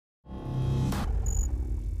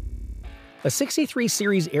A 63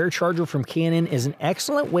 series AirCharger from K&N is an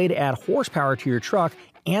excellent way to add horsepower to your truck,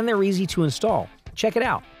 and they're easy to install. Check it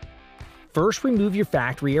out. First, remove your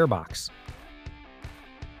factory airbox.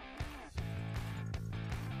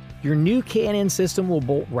 Your new K&N system will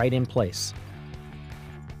bolt right in place.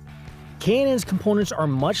 K&N's components are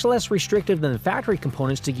much less restrictive than the factory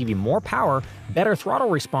components to give you more power, better throttle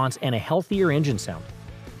response, and a healthier engine sound.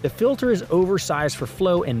 The filter is oversized for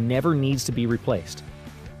flow and never needs to be replaced.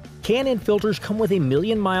 K&N filters come with a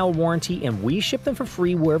 1,000,000-mile warranty, and we ship them for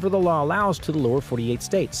free wherever the law allows to the lower 48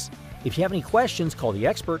 states. If you have any questions, call the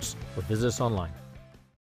experts or visit us online.